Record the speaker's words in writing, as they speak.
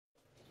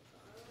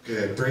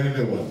Good, bring a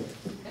new one.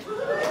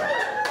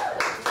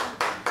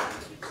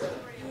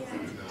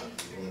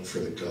 Going for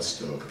the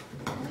gusto.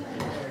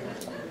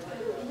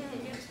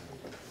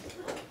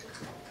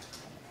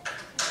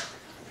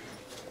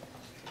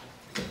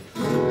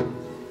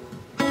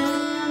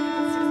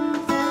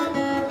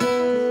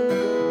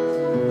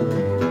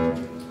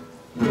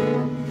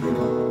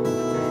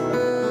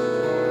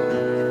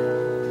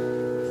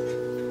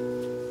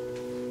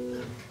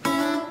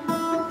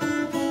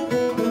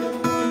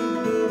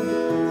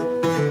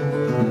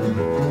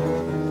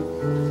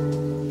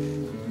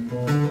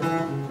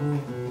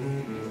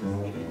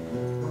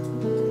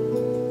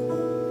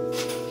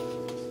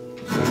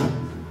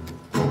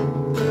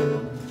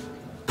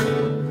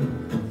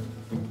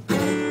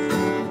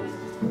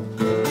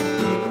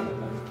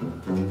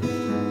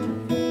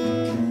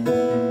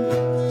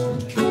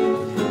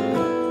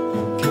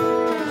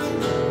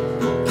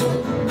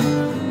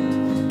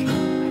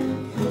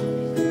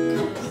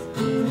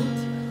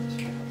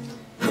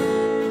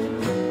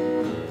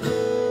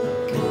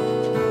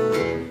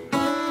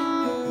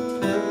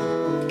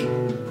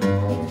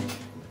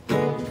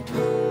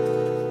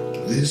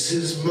 This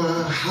is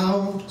my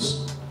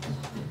house,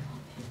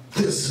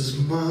 this is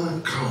my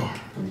car,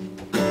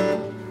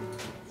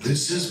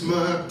 this is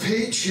my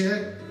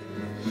paycheck,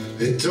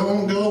 it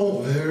don't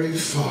go very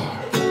far.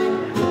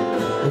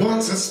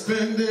 Once I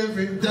spend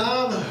every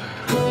dollar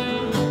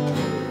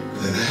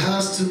that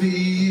has to be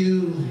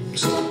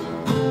used,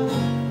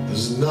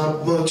 there's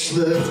not much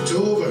left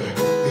over,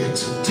 and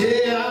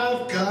today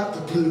I've got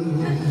the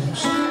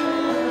blues.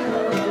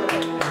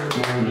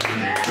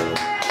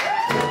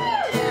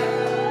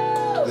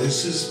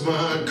 This is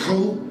my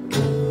coat,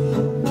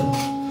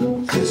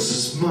 this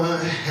is my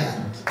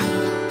hat,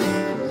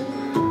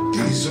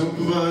 these are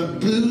my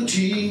blue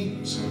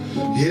jeans,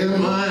 yeah,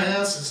 my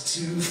ass is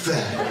too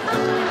fat.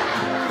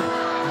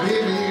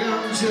 Maybe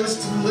I'm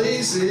just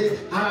lazy,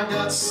 I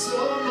got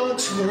so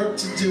much work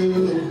to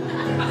do.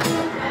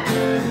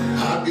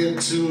 I'll get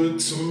to it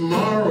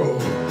tomorrow,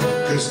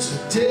 'cause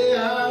today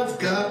I've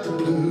got the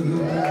blues.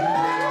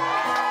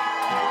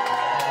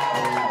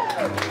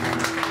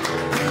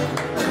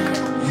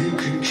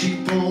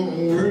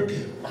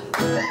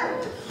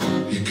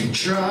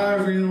 Try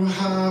real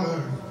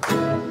hard,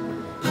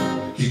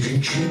 you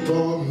can keep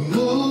on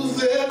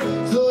moving,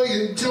 though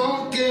you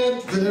don't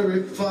get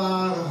very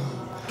far.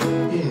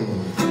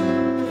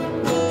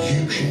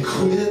 You can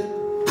quit,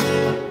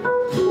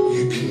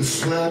 you can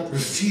flat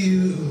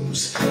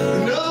refuse,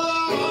 and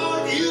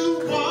all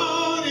you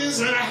want is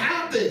a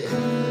happy,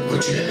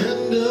 but you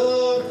end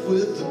up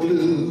with the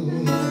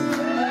blues.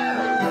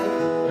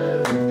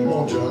 Come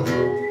on, John.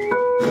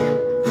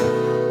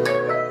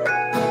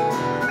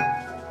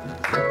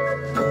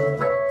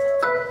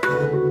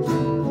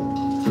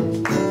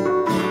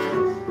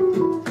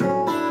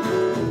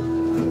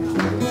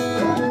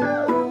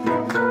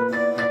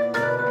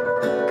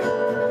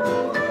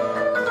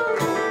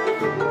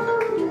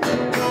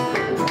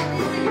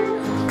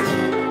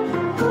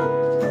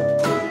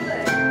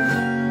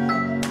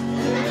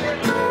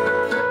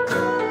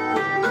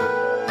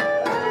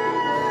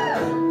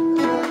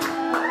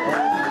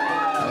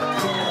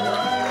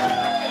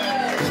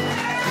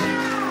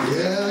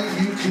 Yeah,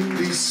 you can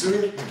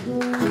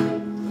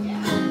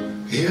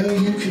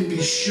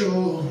be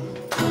sure.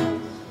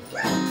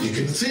 You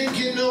can think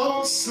you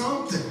know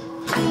something,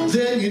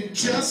 then you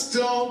just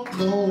don't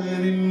know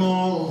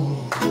anymore.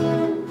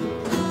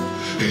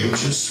 And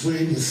just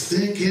when you're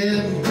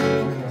thinking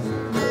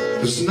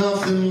there's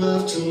nothing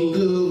left to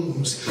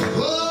lose,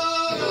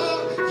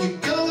 oh, you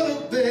go to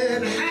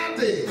bed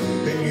happy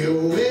and you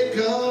wake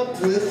up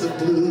with the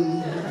blues.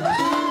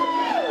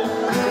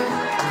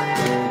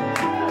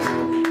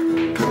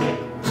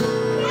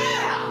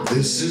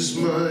 This is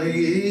my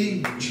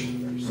age,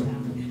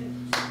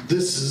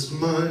 this is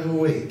my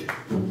weight,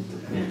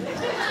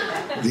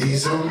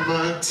 these are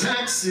my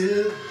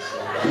taxes,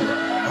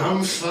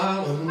 I'm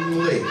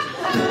filing late.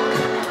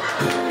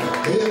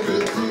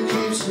 Everything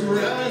keeps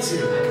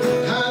rising,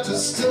 I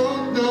just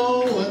don't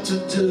know what to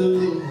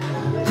do.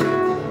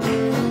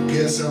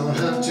 Guess I'll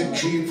have to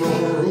keep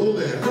on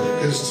rolling,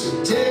 'cause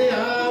today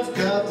I've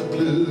got the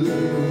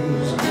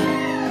blues.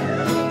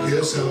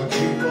 Guess I'll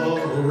keep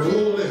on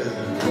rolling,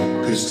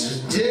 'cause today